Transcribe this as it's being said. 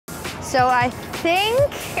So I think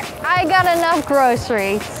I got enough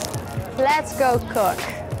groceries. Let's go cook.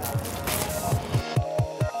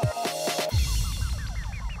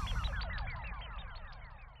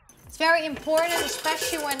 It's very important,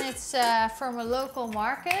 especially when it's from a local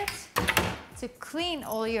market, to clean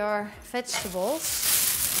all your vegetables,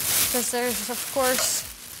 because there's of course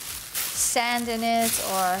sand in it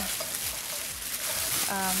or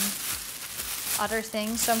other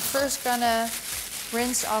things. So I'm first gonna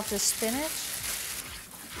rinse off the spinach.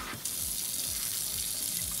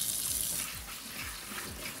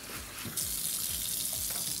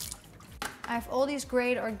 I have all these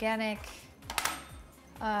great organic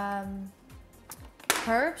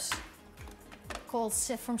herbs called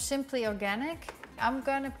from Simply Organic. I'm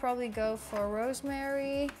gonna probably go for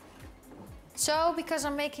rosemary. So because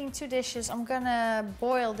I'm making two dishes, I'm gonna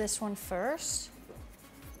boil this one first.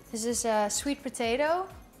 This is a sweet potato,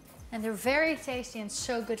 and they're very tasty and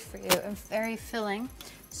so good for you and very filling.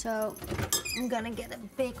 So I'm gonna get a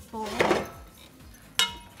big bowl.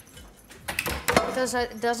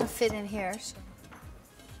 It doesn't fit in here. So.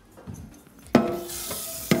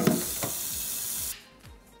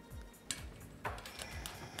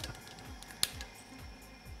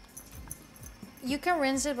 You can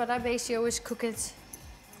rinse it, but I basically always cook it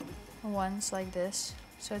once like this.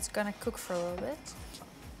 So it's gonna cook for a little bit.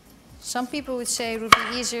 Some people would say it would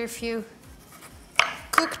be easier if you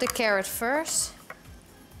cook the carrot first.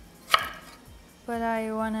 But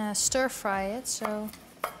I wanna stir fry it, so.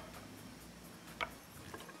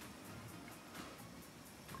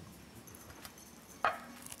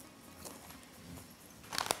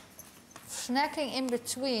 Snacking in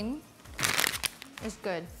between is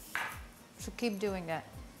good. So keep doing that.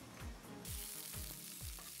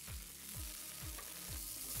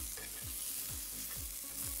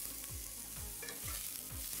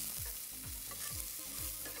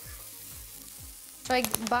 So I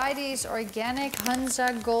buy these organic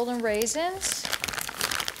Hansa golden raisins.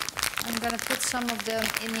 I'm gonna put some of them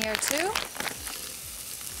in here too.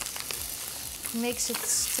 Makes it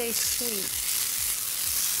taste sweet.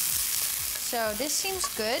 So this seems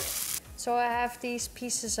good. So I have these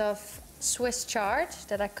pieces of Swiss chard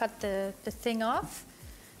that I cut the thing off.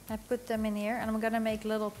 I put them in here and I'm gonna make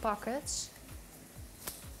little pockets.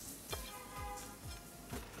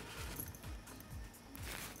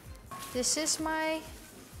 This is my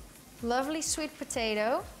lovely sweet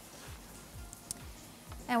potato.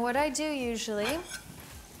 And what I do usually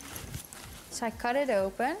is I cut it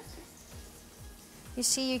open. You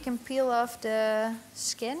see, you can peel off the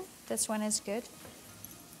skin. That's when it's good.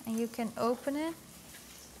 And you can open it.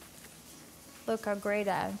 Look how great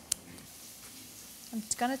I'm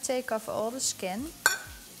just gonna take off all the skin.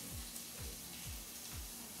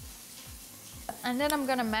 And then I'm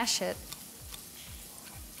gonna mash it.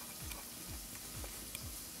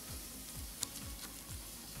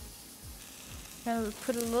 I'm gonna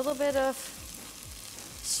put a little bit of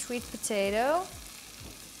sweet potato.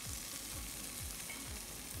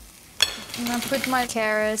 I'm gonna put my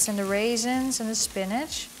carrots and the raisins and the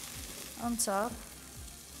spinach on top.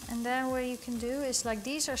 And then what you can do is, like,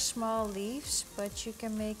 these are small leaves, but you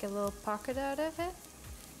can make a little pocket out of it.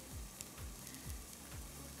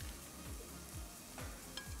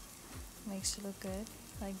 Makes it look good,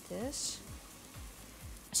 like this.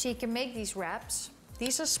 So you can make these wraps.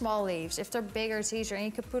 These are small leaves. If they're bigger, it's easier. And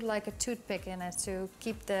you could put like a toothpick in it to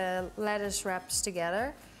keep the lettuce wraps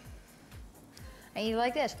together. And eat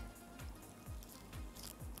like this.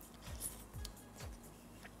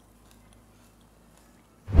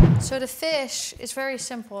 So the fish is very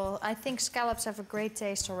simple. I think scallops have a great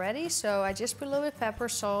taste already. So I just put a little bit of pepper,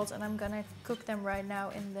 salt, and I'm gonna cook them right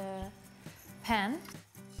now in the pan.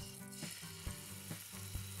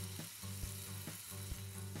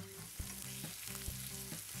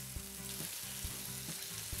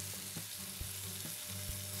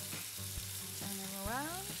 Turn them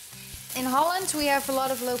around. In Holland, we have a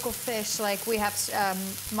lot of local fish. Like we have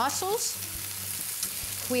mussels.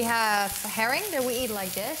 We have herring that we eat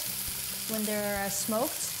like this when they're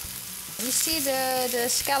smoked. You see the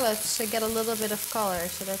scallops get a little bit of color,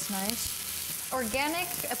 so that's nice. Organic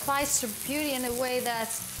applies to beauty in a way that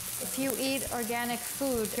if you eat organic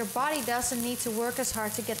food, your body doesn't need to work as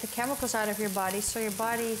hard to get the chemicals out of your body, so your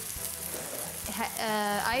body,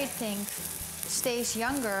 I think, stays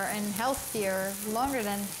younger and healthier longer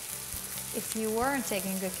than if you weren't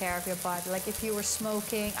taking good care of your body. Like if you were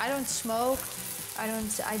smoking. I don't smoke.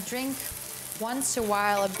 I drink once a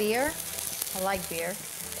while a beer. I like beer.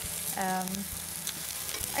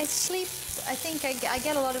 I sleep. I think I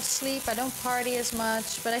get a lot of sleep. I don't party as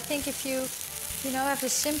much. But I think if you know, have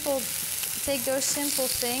take those simple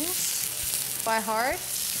things by heart,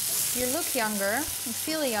 you look younger, you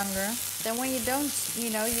feel younger than when you don't, you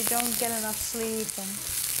don't get enough sleep.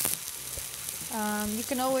 And you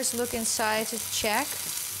can always look inside to check.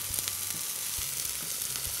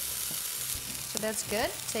 So that's good.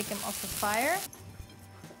 Take them off the fire.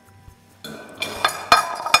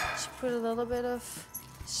 Just put a little bit of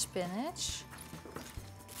spinach.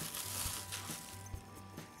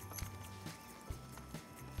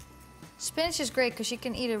 Spinach is great because you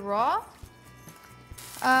can eat it raw.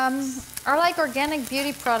 I like organic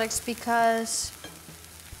beauty products because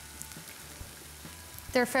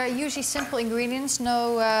they're usually simple ingredients,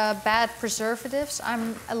 no bad preservatives.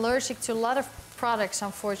 I'm allergic to a lot of products,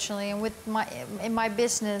 unfortunately, and in my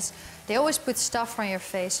business, they always put stuff on your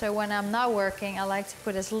face. So when I'm not working, I like to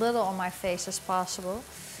put as little on my face as possible.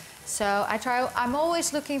 So I'm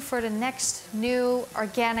always looking for the next new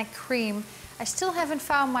organic cream. I still haven't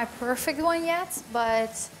found my perfect one yet,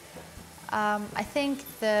 but I think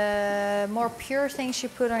the more pure things you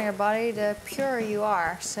put on your body, the purer you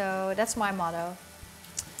are. So that's my motto.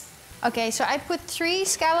 Okay, so I put 3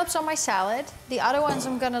 scallops on my salad. The other ones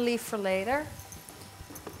I'm gonna leave for later.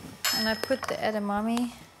 And I put the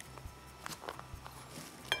edamame.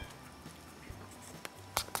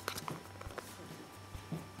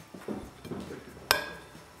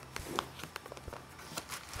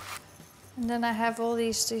 And then I have all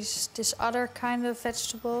this other kind of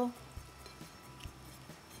vegetable.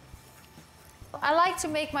 I like to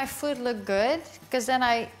make my food look good because then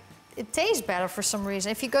it tastes better for some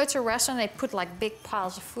reason. If you go to a restaurant, they put like big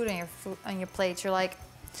piles of food on your plate. You're like,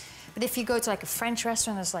 but if you go to like a French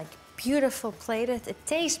restaurant, it's like beautiful plated. It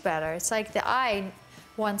tastes better. It's like the eye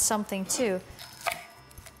wants something too.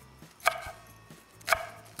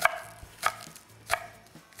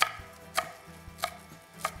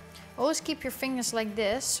 Always keep your fingers like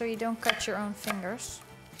this so you don't cut your own fingers.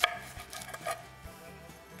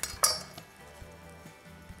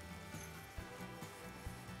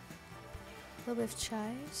 A little bit of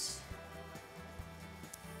chives.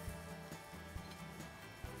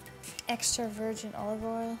 Extra virgin olive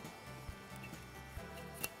oil.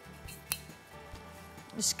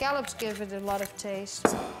 The scallops give it a lot of taste.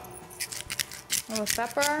 A little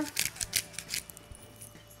pepper.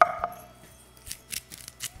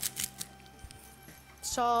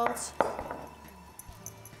 Salt.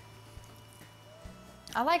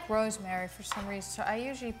 I like rosemary for some reason, so I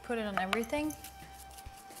usually put it on everything.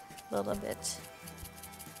 A little bit.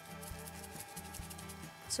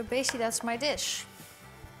 So basically that's my dish.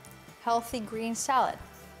 Healthy green salad.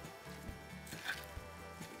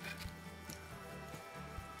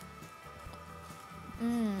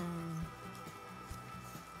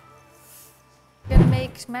 Gonna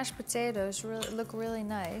make mashed potatoes look really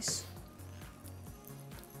nice.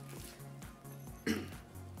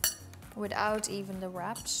 Without even the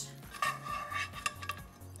wraps.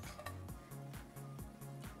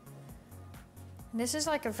 This is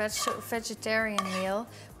like a vegetarian meal,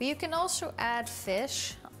 but you can also add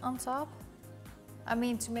fish on top. I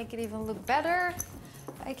mean, to make it even look better,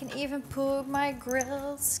 I can even put my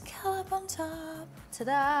grilled scallop on top.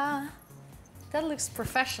 Ta-da! That looks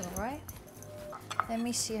professional, right? Let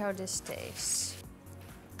me see how this tastes.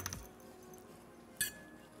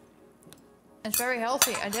 It's very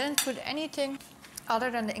healthy. I didn't put anything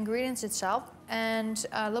other than the ingredients itself, and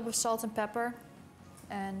a little bit of salt and pepper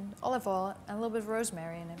and olive oil and a little bit of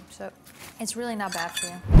rosemary in it. So it's really not bad for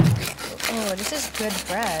you. Oh, this is good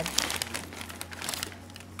bread.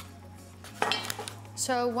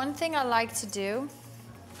 So one thing I like to do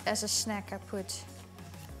as a snack, I put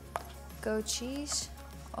goat cheese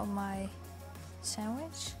on my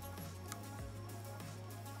sandwich.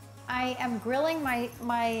 I am grilling my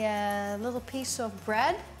little piece of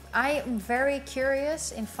bread. I am very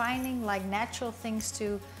curious in finding like natural things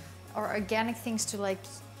or organic things to like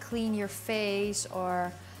clean your face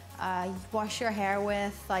or wash your hair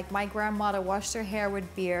with. Like my grandmother washed her hair with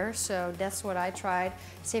beer, so that's what I tried.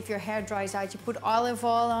 See if your hair dries out, you put olive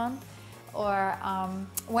oil on. Or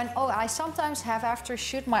I sometimes have after a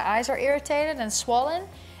shoot, my eyes are irritated and swollen,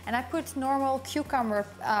 and I put normal cucumber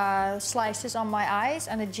slices on my eyes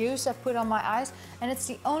and the juice I put on my eyes, and it's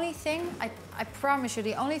the only thing, I promise you,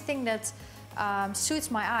 the only thing that suits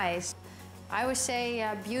my eyes. I always say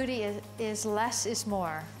beauty is less is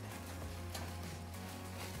more.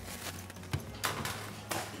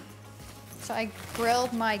 So I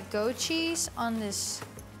grilled my goat cheese on this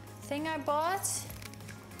thing I bought.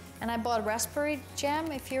 And I bought raspberry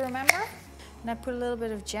jam, if you remember. And I put a little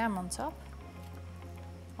bit of jam on top,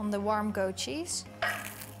 on the warm goat cheese.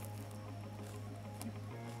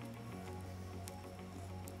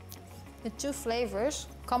 The two flavors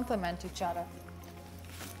complement each other.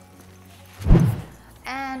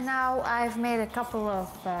 And now I've made a couple of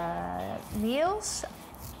meals.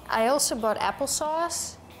 I also bought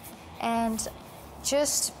applesauce, and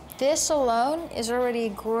just this alone is already a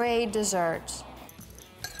great dessert.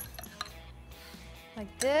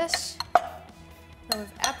 Like this,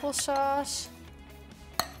 with applesauce,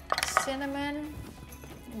 cinnamon,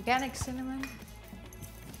 organic cinnamon.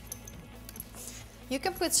 You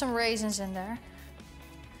can put some raisins in there.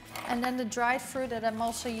 And then the dried fruit that I'm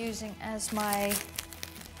also using as my,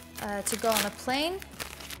 to go on a plane.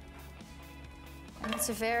 And it's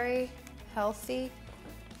a very healthy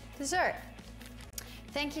dessert.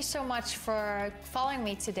 Thank you so much for following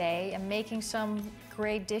me today and making some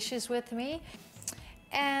great dishes with me.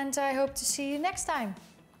 And I hope to see you next time.